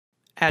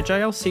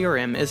Agile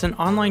CRM is an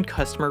online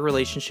customer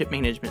relationship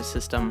management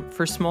system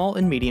for small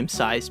and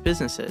medium-sized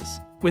businesses.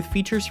 With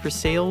features for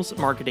sales,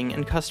 marketing,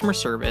 and customer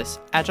service,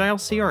 Agile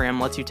CRM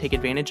lets you take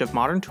advantage of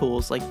modern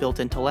tools like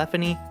built-in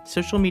telephony,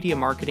 social media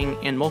marketing,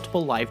 and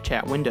multiple live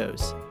chat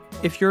windows.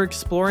 If you're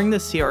exploring the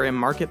CRM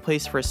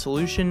marketplace for a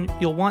solution,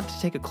 you'll want to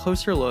take a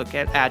closer look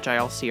at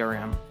Agile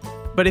CRM.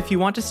 But if you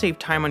want to save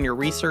time on your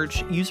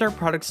research, use our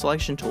product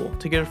selection tool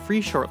to get a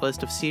free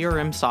shortlist of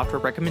CRM software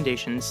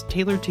recommendations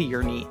tailored to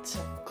your needs.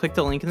 Click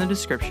the link in the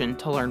description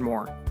to learn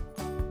more.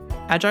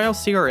 Agile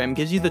CRM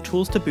gives you the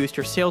tools to boost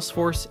your sales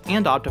force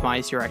and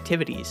optimize your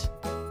activities.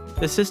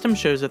 The system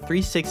shows a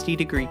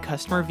 360-degree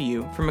customer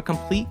view from a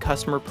complete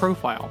customer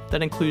profile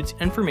that includes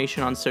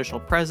information on social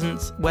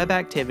presence, web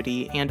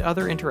activity, and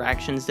other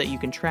interactions that you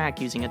can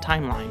track using a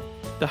timeline.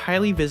 The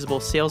highly visible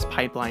sales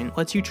pipeline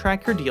lets you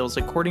track your deals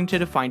according to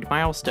defined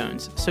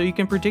milestones so you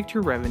can predict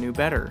your revenue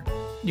better.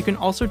 You can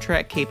also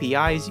track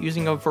KPIs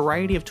using a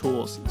variety of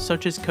tools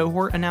such as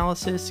cohort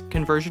analysis,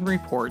 conversion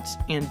reports,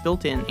 and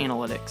built-in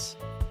analytics.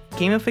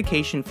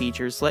 Gamification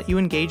features let you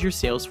engage your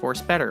sales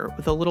force better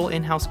with a little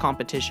in-house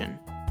competition.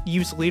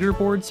 Use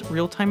leaderboards,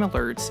 real-time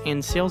alerts,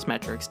 and sales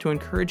metrics to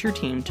encourage your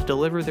team to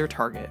deliver their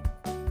target.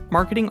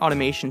 Marketing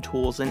automation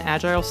tools in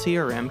Agile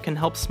CRM can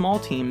help small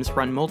teams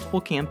run multiple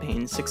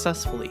campaigns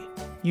successfully.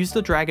 Use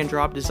the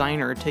drag-and-drop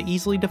designer to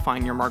easily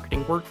define your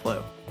marketing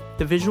workflow.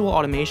 The visual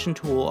automation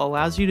tool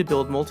allows you to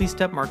build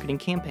multi-step marketing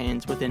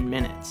campaigns within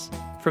minutes.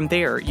 From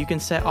there, you can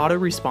set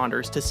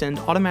autoresponders to send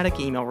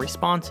automatic email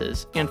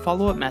responses and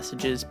follow-up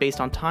messages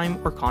based on time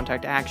or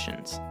contact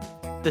actions.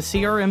 The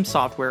CRM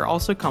software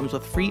also comes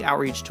with free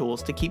outreach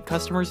tools to keep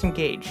customers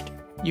engaged.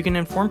 You can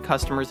inform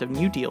customers of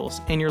new deals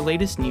and your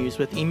latest news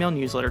with email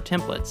newsletter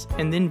templates,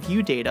 and then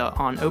view data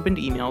on opened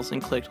emails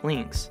and clicked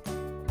links.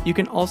 You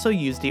can also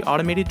use the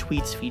automated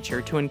tweets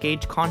feature to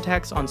engage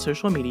contacts on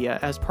social media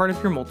as part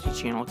of your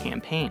multi-channel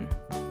campaign.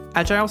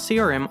 Agile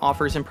CRM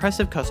offers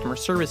impressive customer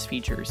service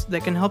features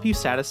that can help you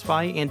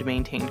satisfy and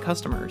maintain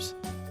customers.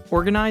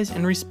 Organize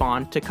and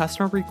respond to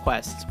customer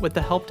requests with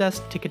the help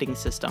desk ticketing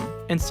system,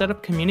 and set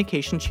up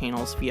communication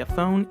channels via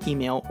phone,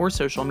 email, or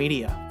social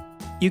media.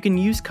 You can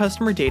use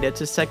customer data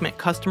to segment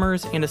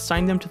customers and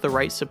assign them to the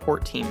right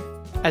support team.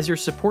 As your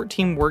support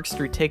team works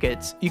through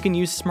tickets, you can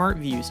use smart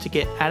views to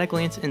get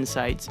at-a-glance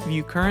insights,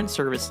 view current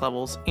service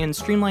levels, and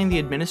streamline the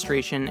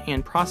administration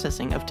and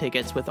processing of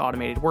tickets with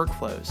automated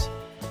workflows.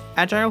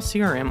 Agile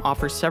CRM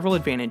offers several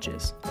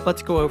advantages.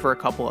 Let's go over a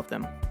couple of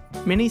them.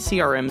 Many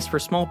CRMs for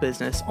small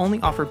business only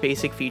offer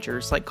basic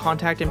features like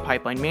contact and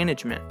pipeline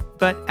management,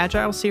 but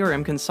Agile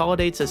CRM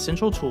consolidates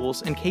essential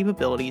tools and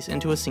capabilities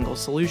into a single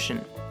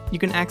solution. You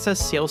can access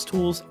sales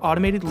tools,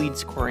 automated lead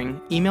scoring,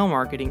 email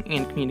marketing,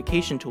 and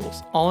communication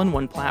tools all in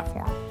one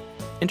platform.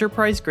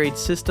 Enterprise-grade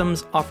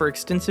systems offer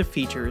extensive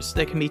features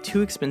that can be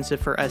too expensive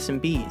for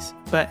SMBs,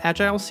 but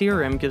Agile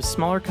CRM gives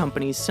smaller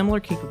companies similar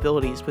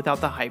capabilities without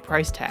the high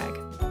price tag.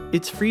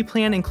 Its free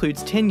plan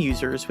includes 10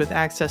 users with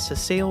access to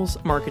sales,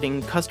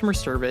 marketing, customer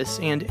service,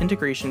 and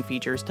integration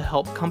features to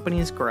help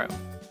companies grow.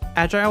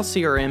 Agile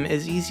CRM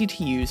is easy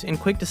to use and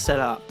quick to set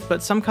up,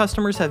 but some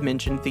customers have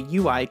mentioned the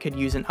UI could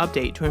use an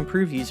update to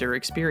improve user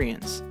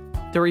experience.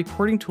 The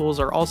reporting tools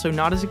are also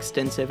not as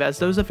extensive as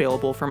those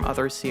available from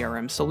other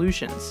CRM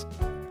solutions.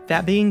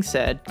 That being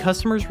said,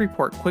 customers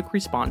report quick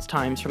response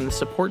times from the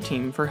support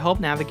team for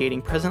help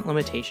navigating present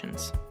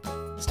limitations.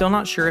 Still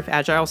not sure if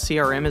Agile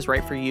CRM is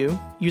right for you?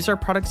 Use our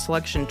product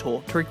selection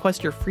tool to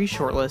request your free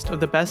shortlist of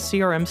the best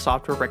CRM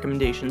software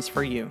recommendations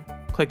for you.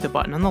 Click the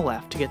button on the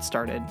left to get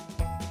started.